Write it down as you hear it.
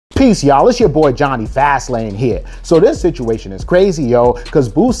Peace, y'all. It's your boy Jonny Fastlane here. So this situation is crazy, yo, because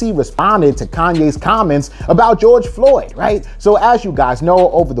Boosie responded to Kanye's comments about George Floyd, right? So as you guys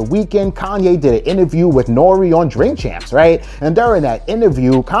know, over the weekend, Kanye did an interview with Nori on Drink Champs, right? And during that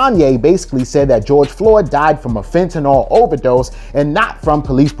interview, Kanye basically said that George Floyd died from a fentanyl overdose and not from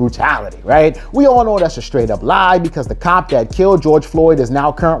police brutality, right? We all know that's a straight up lie because the cop that killed George Floyd is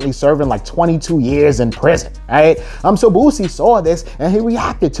now currently serving like 22 years in prison, right? So Boosie saw this and he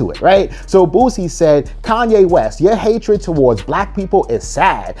reacted to it, right? So Boosie said, Kanye West, your hatred towards black people is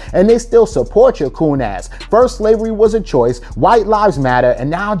sad and they still support your coon ass. First slavery was a choice, white lives matter, and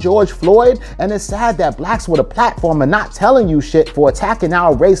now George Floyd, and it's sad that blacks with a platform are not telling you shit for attacking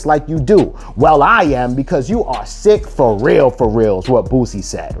our race like you do. Well, I am, because you are sick for real, is what Boosie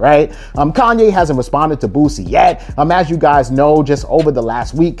said, right? Kanye hasn't responded to Boosie yet. As you guys know, just over the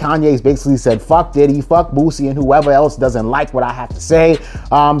last week, Kanye's basically said, fuck Diddy, fuck Boosie, and whoever else doesn't like what I have to say.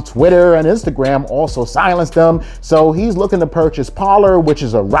 Twitter and Instagram also silenced him. So he's looking to purchase Parler, which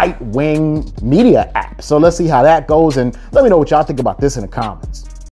is a right-wing media app. So let's see how that goes, and let me know what y'all think about this in the comments.